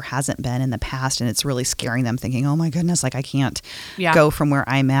that much or hasn't been in the past, and it's really scaring them thinking, oh my goodness, like I can't go from where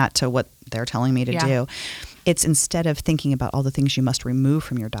I'm at to what they're telling me to do. It's instead of thinking about all the things you must remove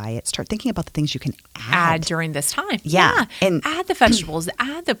from your diet, start thinking about the things you can add during this time. Yeah. And add the vegetables,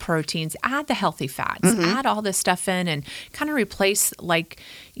 add the proteins, add the healthy fats, add all this stuff in and kind of replace, like,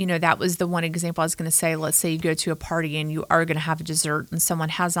 that was the one example I was going to say. Let's say you go to a party and you are going to have a dessert and someone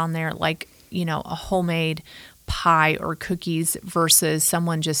has on there like, a homemade pie or cookies versus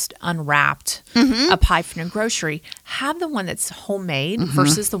someone just unwrapped a pie from a grocery. Have the one that's homemade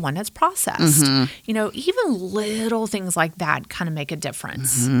versus the one that's processed. Even little things like that kind of make a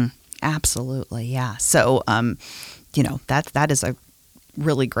difference. Absolutely. Yeah. So, that is a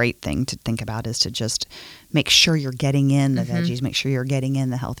really great thing to think about, is to just make sure you're getting in the veggies, make sure you're getting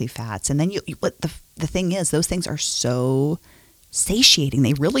in the healthy fats. And then the thing is, those things are so satiating.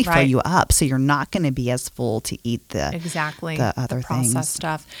 They really fill you up. So you're not going to be as full to eat the other processed things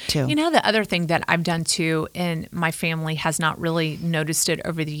stuff too. The other thing that I've done too, and my family has not really noticed it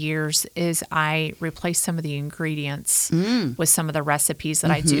over the years, is I replace some of the ingredients with some of the recipes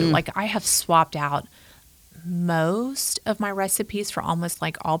that I do. Like I have swapped out most of my recipes for almost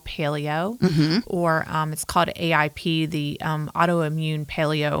like all paleo, or it's called AIP, the autoimmune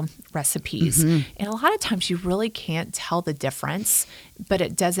paleo recipes. And a lot of times you really can't tell the difference, but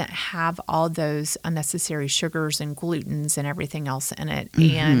it doesn't have all those unnecessary sugars and glutens and everything else in it.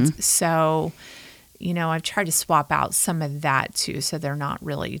 And so, I've tried to swap out some of that too, so they're not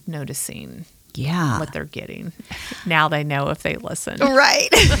really noticing Yeah. what they're getting. Now they know if they listen. Right.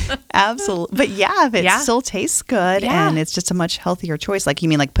 Absolutely. But yeah, if it still tastes good and it's just a much healthier choice. Like you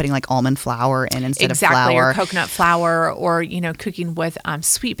mean like putting like almond flour in instead of flour. Or coconut flour, or, cooking with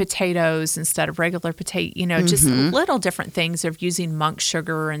sweet potatoes instead of regular potato, just little different things of using monk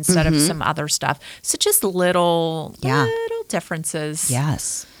sugar instead of some other stuff. So just little differences.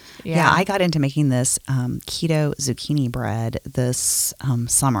 Yes. Yeah. I got into making this keto zucchini bread this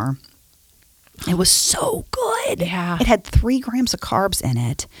summer. It was so good. Yeah. It had 3 grams of carbs in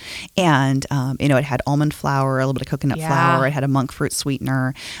it. And, it had almond flour, a little bit of coconut flour. It had a monk fruit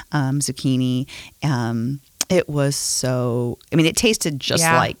sweetener, zucchini. It was so, it tasted just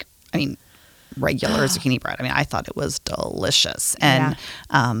like, regular zucchini bread. I thought it was delicious. And,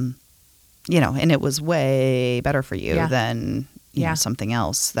 and it was way better for you than, something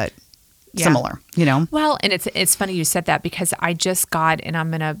else that similar, Well, and it's funny you said that, because I just got, and I'm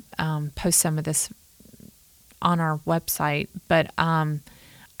going to post some of this on our website, but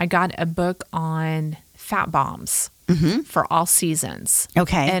I got a book on fat bombs for all seasons.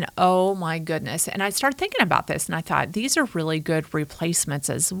 Okay. And oh my goodness. And I started thinking about this, and I thought these are really good replacements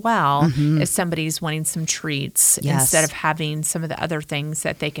as well if somebody's wanting some treats instead of having some of the other things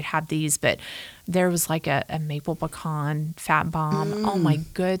that they could have these. But there was like a maple pecan fat bomb. Oh my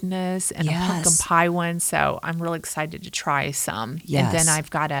goodness. And a pumpkin pie one. So I'm really excited to try some. Yes. And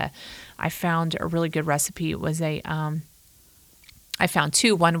then I found a really good recipe. It was I found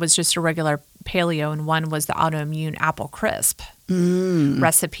 2. One was just a regular paleo, and one was the autoimmune apple crisp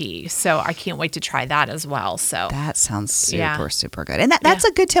recipe. So I can't wait to try that as well. So that sounds super good. And that's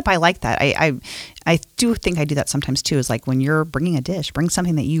a good tip. I like that. I do think I do that sometimes too, is like when you're bringing a dish, bring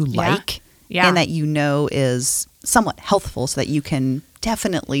something that you like and that is somewhat healthful, so that you can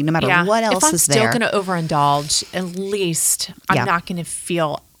definitely, no matter what else is there. If I'm still going to overindulge, at least I'm not going to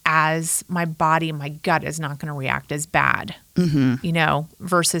feel as my body, my gut is not going to react as bad,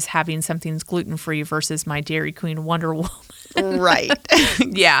 versus having something that's gluten-free versus my Dairy Queen Wonder Woman. Right.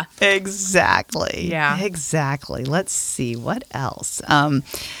 Yeah. Exactly. Yeah. Exactly. Let's see what else. I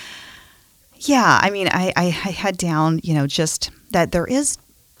had down, just that there is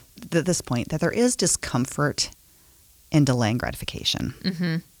this point that there is discomfort in delaying gratification.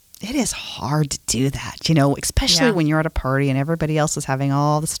 Mm-hmm. It is hard to do that, especially when you're at a party and everybody else is having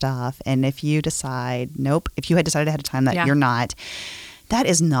all the stuff. And if you decide, if you had decided ahead of time that you're not, that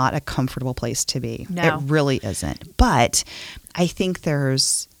is not a comfortable place to be. No. It really isn't. But I think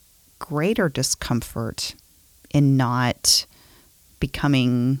there's greater discomfort in not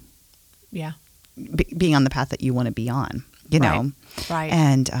becoming, being on the path that you want to be on, know. Right.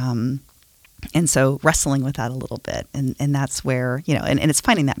 And so wrestling with that a little bit. And that's where, and it's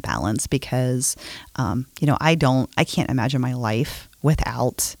finding that balance, because, I can't imagine my life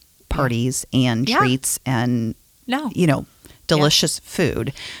without parties and treats and, delicious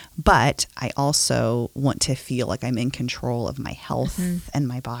food. But I also want to feel like I'm in control of my health and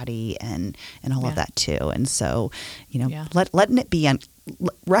my body and all of that too. And so, letting it be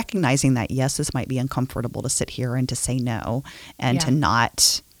recognizing that, yes, this might be uncomfortable to sit here and to say no and to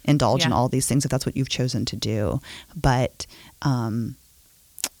not indulge in all these things if that's what you've chosen to do. But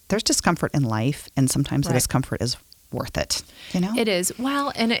there's discomfort in life, and sometimes the discomfort is worth it. It is.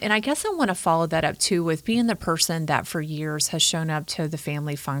 Well, and I guess I want to follow that up too with being the person that for years has shown up to the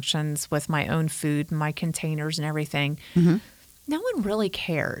family functions with my own food and my containers and everything. Mm-hmm. No one really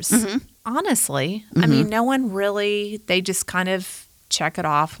cares. Honestly. No one really, they just kind of check it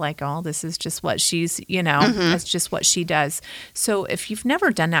off like, oh, this is just what she's, that's just what she does. So if you've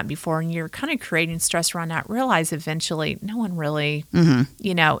never done that before and you're kind of creating stress around that, realize eventually no one really, and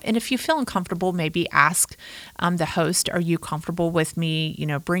if you feel uncomfortable, maybe ask the host, are you comfortable with me,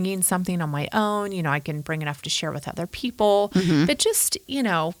 bringing something on my own? I can bring enough to share with other people. But just,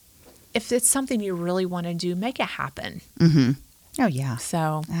 if it's something you really want to do, make it happen. Oh, yeah.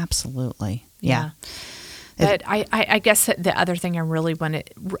 So. Absolutely. Yeah. But I guess that the other thing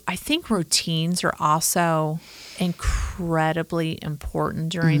I think routines are also incredibly important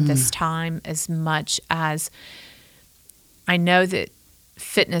during this time, as much as I know that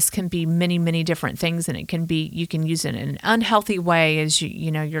fitness can be many, many different things, and you can use it in an unhealthy way as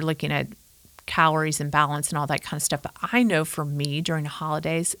you're looking at calories and balance and all that kind of stuff. But I know for me during the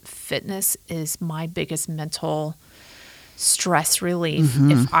holidays, fitness is my biggest mental stress relief.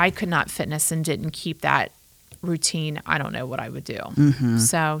 If I could not fitness and didn't keep that routine, I don't know what I would do.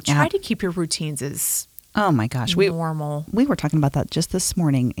 So try to keep your routines as normal. We were talking about that just this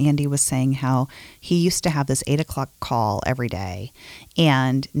morning. Andy was saying how he used to have this 8:00 call every day,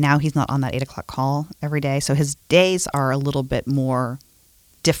 and now he's not on that 8:00 call every day. So his days are a little bit more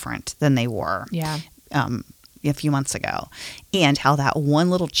different than they were a few months ago, and how that one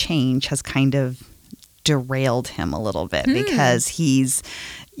little change has kind of derailed him a little bit because he's,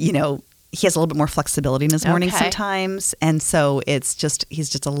 he has a little bit more flexibility in his morning sometimes. And so he's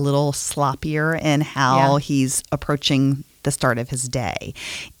just a little sloppier in how he's approaching the start of his day.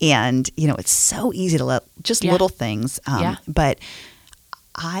 And, it's so easy to let just little things. But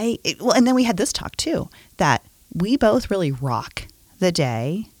and then we had this talk too, that we both really rock the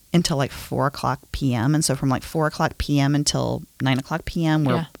day until like 4 o'clock p.m. And so from like 4 o'clock p.m. until 9 o'clock p.m.,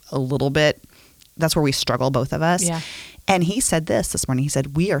 we're a little bit, that's where we struggle, both of us. Yeah. And he said this morning. He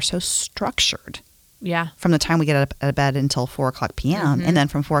said, we are so structured. Yeah. From the time we get out of bed until 4 o'clock p.m. And then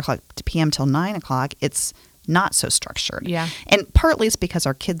from 4 o'clock p.m. till 9 o'clock, it's not so structured. Yeah. And partly it's because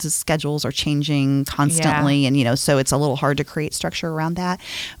our kids' schedules are changing constantly. And, so it's a little hard to create structure around that.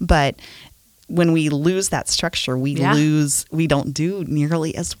 But when we lose that structure, we don't do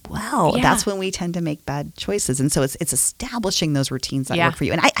nearly as well. Yeah. That's when we tend to make bad choices. And so it's establishing those routines that work for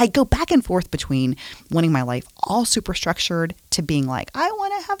you. And I go back and forth between wanting my life all super structured to being like, I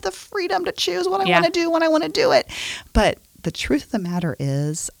want to have the freedom to choose what I want to do when I want to do it. But the truth of the matter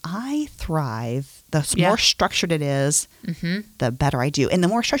is I thrive. The more structured it is, the better I do. And the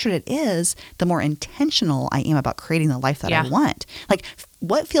more structured it is, the more intentional I am about creating the life that I want. Like,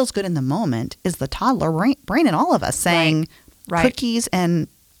 what feels good in the moment is the toddler brain in all of us saying cookies and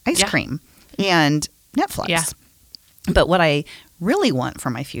ice cream and Netflix. Yeah. But what I really want for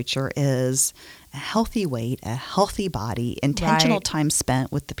my future is a healthy weight, a healthy body, intentional time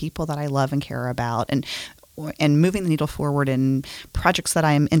spent with the people that I love and care about, and moving the needle forward in projects that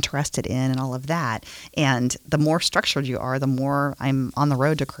I'm interested in and all of that. And the more structured you are, the more I'm on the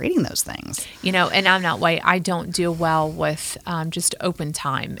road to creating those things. And I'm that way. I don't do well with just open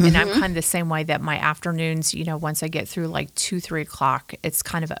time. And I'm kind of the same way that my afternoons, once I get through like 2, 3 o'clock, it's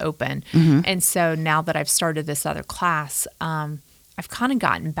kind of open. And so now that I've started this other class, I've kind of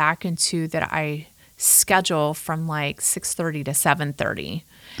gotten back into that I schedule from like 6:30 to 7:30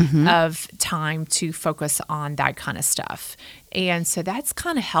 of time to focus on that kind of stuff. And so that's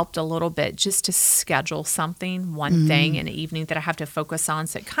kind of helped a little bit just to schedule something, one thing in the evening that I have to focus on.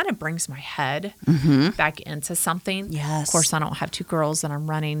 So it kind of brings my head back into something. Yes. Of course, I don't have 2 girls and I'm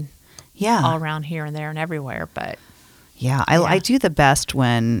running all around here and there and everywhere, but I do the best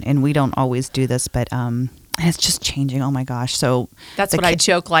when, and we don't always do this, but it's just changing. Oh my gosh. So that's what I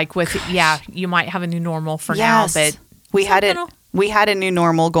joke like with, you might have a new normal for now, but we had a new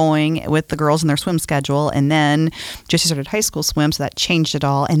normal going with the girls and their swim schedule. And then Josie started high school swim. So that changed it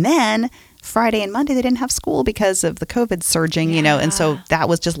all. And then Friday and Monday, they didn't have school because of the COVID surging, and so that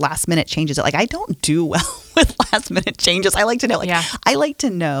was just last minute changes. Like, I don't do well with last minute changes. I like to know, I like to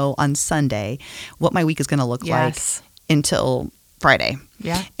know on Sunday what my week is going to look like until Friday.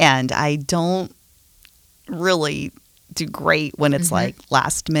 Yeah. And I don't really do great when it's like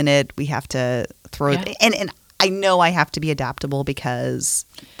last minute, we have to throw and I know I have to be adaptable because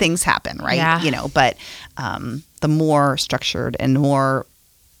things happen, right? Yeah. But the more structured and more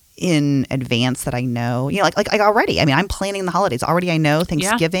in advance that I know, like already, I mean, I'm planning the holidays already. I know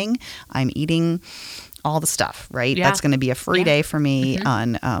Thanksgiving, I'm eating all the stuff, right? Yeah. That's going to be a free day for me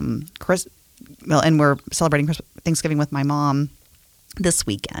on and we're celebrating Thanksgiving with my mom this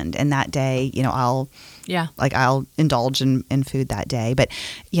weekend, and that day, I'll indulge in food that day. But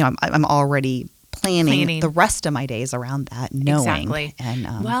I'm already planning the rest of my days around that, knowing. Exactly. And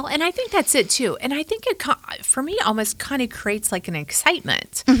and I think that's it too. And I think it for me almost kind of creates like an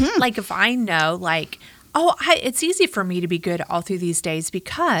excitement. Like if I know, like, it's easy for me to be good all through these days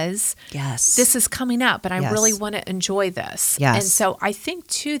because this is coming up and I really want to enjoy this. Yes. And so I think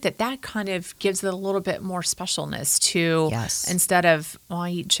too that kind of gives it a little bit more specialness to instead of, I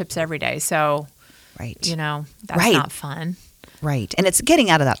eat chips every day. So, that's not fun. Right. And it's getting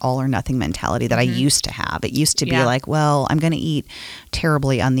out of that all or nothing mentality that I used to have. It used to be like, well, I'm going to eat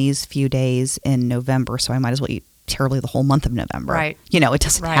terribly on these few days in November, so I might as well eat terribly the whole month of November. Right. It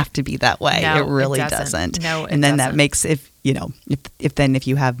doesn't have to be that way. No, it really doesn't. No, and then that makes if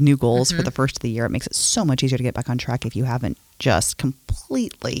you have new goals for the first of the year, it makes it so much easier to get back on track if you haven't just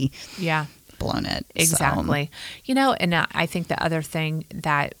completely blown it. Exactly. And I think the other thing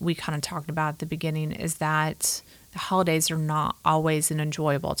that we kind of talked about at the beginning is that the holidays are not always an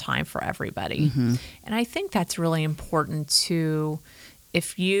enjoyable time for everybody. And I think that's really important to,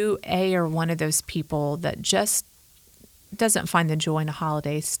 if you are one of those people that just doesn't find the joy in the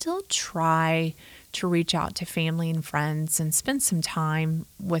holidays, still try to reach out to family and friends and spend some time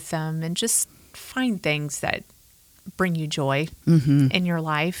with them and just find things that bring you joy in your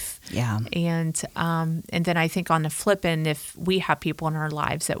life. Yeah. And then I think on the flip end, if we have people in our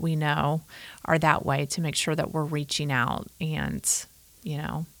lives that we know are that way, to make sure that we're reaching out and,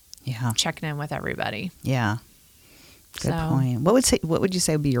 checking in with everybody. Yeah. Good point. What would you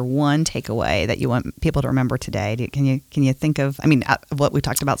say would be your one takeaway that you want people to remember today? Can you think of, what we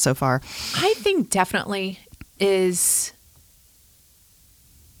talked about so far? I think definitely is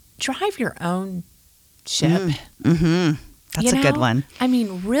drive your own ship. That's a good one.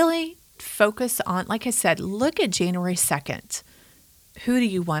 Really focus on, like I said, look at January 2nd. Who do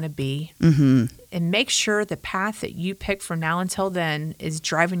you want to be? And make sure the path that you pick from now until then is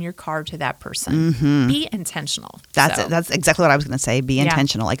driving your car to that person. Be intentional. That's exactly what I was going to say. Be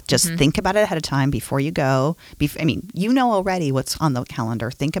intentional. Like, just think about it ahead of time before you go. You know already what's on the calendar.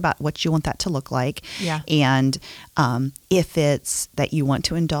 Think about what you want that to look like. Yeah. And if it's that you want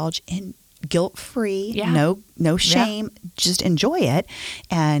to indulge in guilt-free, no shame, just enjoy it.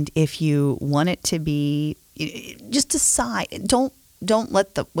 And if you want it to be, just decide. Don't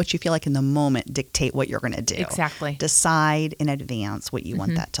let what you feel like in the moment dictate what you're going to do. Exactly. Decide in advance what you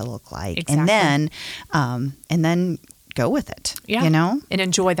want that to look like. Exactly. And then go with it. Yeah. And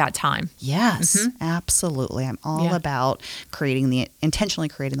enjoy that time. Yes, absolutely. I'm all about intentionally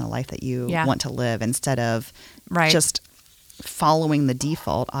creating the life that you want to live, instead of just following the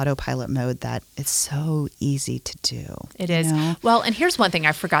default autopilot mode that it's so easy to do. It is. Well, and here's one thing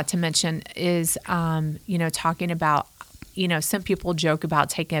I forgot to mention is, talking about, some people joke about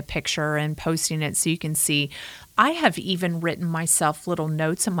taking a picture and posting it so you can see. I have even written myself little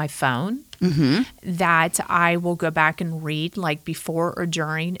notes on my phone that I will go back and read, like before or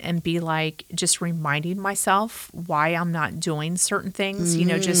during, and be like, just reminding myself why I'm not doing certain things.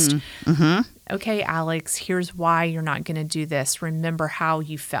 Okay, Alex, here's why you're not going to do this. Remember how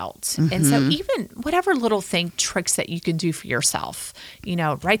you felt. And so even whatever little tricks that you can do for yourself,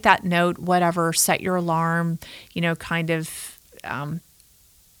 write that note, whatever, set your alarm,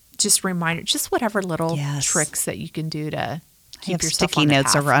 just reminder, just whatever little tricks that you can do to keep yourself sticky on the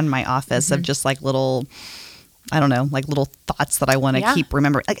notes path. around my office of just like little, I don't know, like little thoughts that I want to keep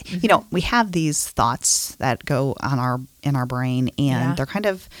remembering. Like, we have these thoughts that go on in our brain, and they're kind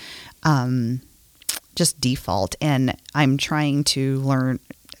of just default. And I'm trying to learn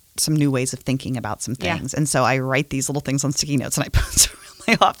some new ways of thinking about some things. And so I write these little things on sticky notes and I post them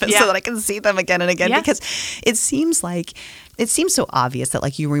around my office so that I can see them again and again, because it seems so obvious that,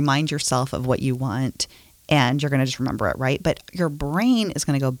 like, you remind yourself of what you want and you're going to just remember it, right? But your brain is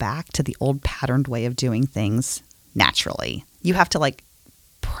going to go back to the old patterned way of doing things naturally. You have to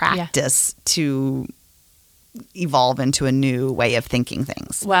practice to evolve into a new way of thinking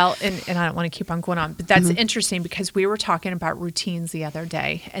things. Well, and I don't want to keep on going on, but that's interesting, because we were talking about routines the other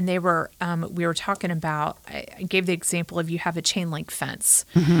day, and we were talking about, I gave the example of, you have a chain link fence.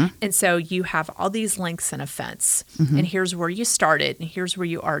 And so you have all these links in a fence, and here's where you started and here's where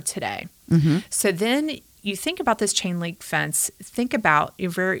you are today. So then you think about this chain link fence,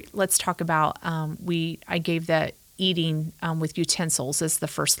 let's talk about, I gave the eating with utensils as the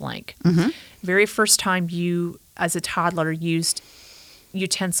first link. Very first time you, as a toddler, used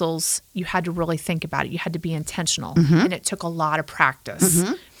utensils, you had to really think about it. You had to be intentional. And it took a lot of practice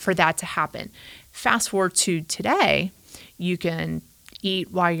for that to happen. Fast forward to today, you can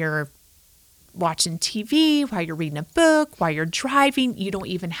eat while you're watching TV, while you're reading a book, while you're driving. You don't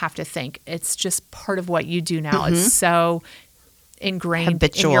even have to think. It's just part of what you do now. It's so ingrained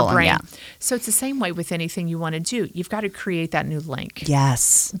habitual in your brain. So it's the same way with anything you want to do. You've got to create that new link.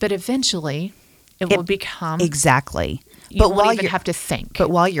 Yes. But eventually it will become. Exactly. You won't even have to think.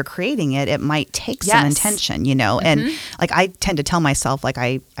 But while you're creating it, it might take some intention, and like, I tend to tell myself, like,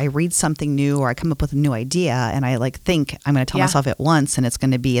 I read something new or I come up with a new idea and I think I'm going to tell myself it once and it's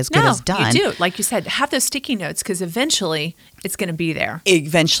going to be as good as done. You do. Like you said, have those sticky notes, because eventually it's going to be there.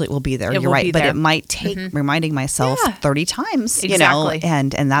 Eventually it will be there. You're right. But it might take reminding myself 30 times, exactly.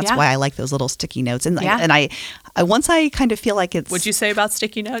 And that's why I like those little sticky notes. And I once I kind of feel like it's. What'd you say about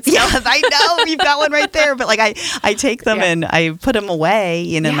sticky notes? Yeah, I know. You've got one right there. But like, I take them and I put them away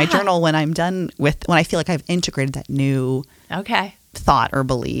in my journal when I'm done when I feel like I've integrated that new thought or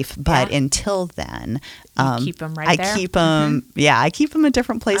belief. But until then, you keep them right there. I keep them. I keep them in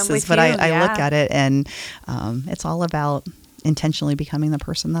different places. But I look at it, and it's all about intentionally becoming the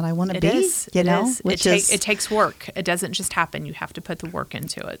person that I want to be. It takes work. It doesn't just happen. You have to put the work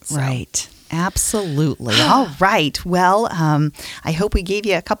into it. So. Right. Absolutely. All right. Well, I hope we gave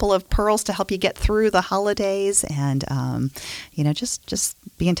you a couple of pearls to help you get through the holidays, and just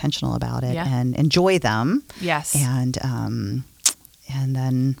be intentional about it and enjoy them. Yes. And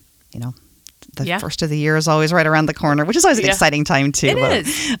then the first of the year is always right around the corner, which is always an exciting time too. It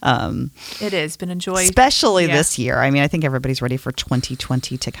is. It is. Been enjoyed. Especially this year. I mean, I think everybody's ready for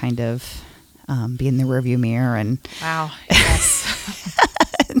 2020 to kind of be in the rearview mirror and wow, yes.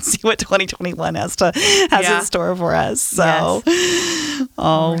 and see what 2021 has in store for us. So,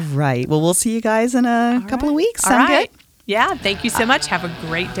 all right. Well, we'll see you guys in a couple of weeks. Sound good? Yeah. Thank you so much. Have a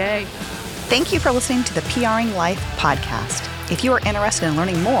great day. Thank you for listening to the PRing Life podcast. If you are interested in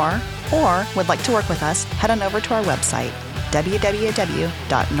learning more or would like to work with us, head on over to our website,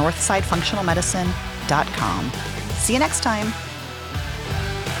 www.northsidefunctionalmedicine.com. See you next time.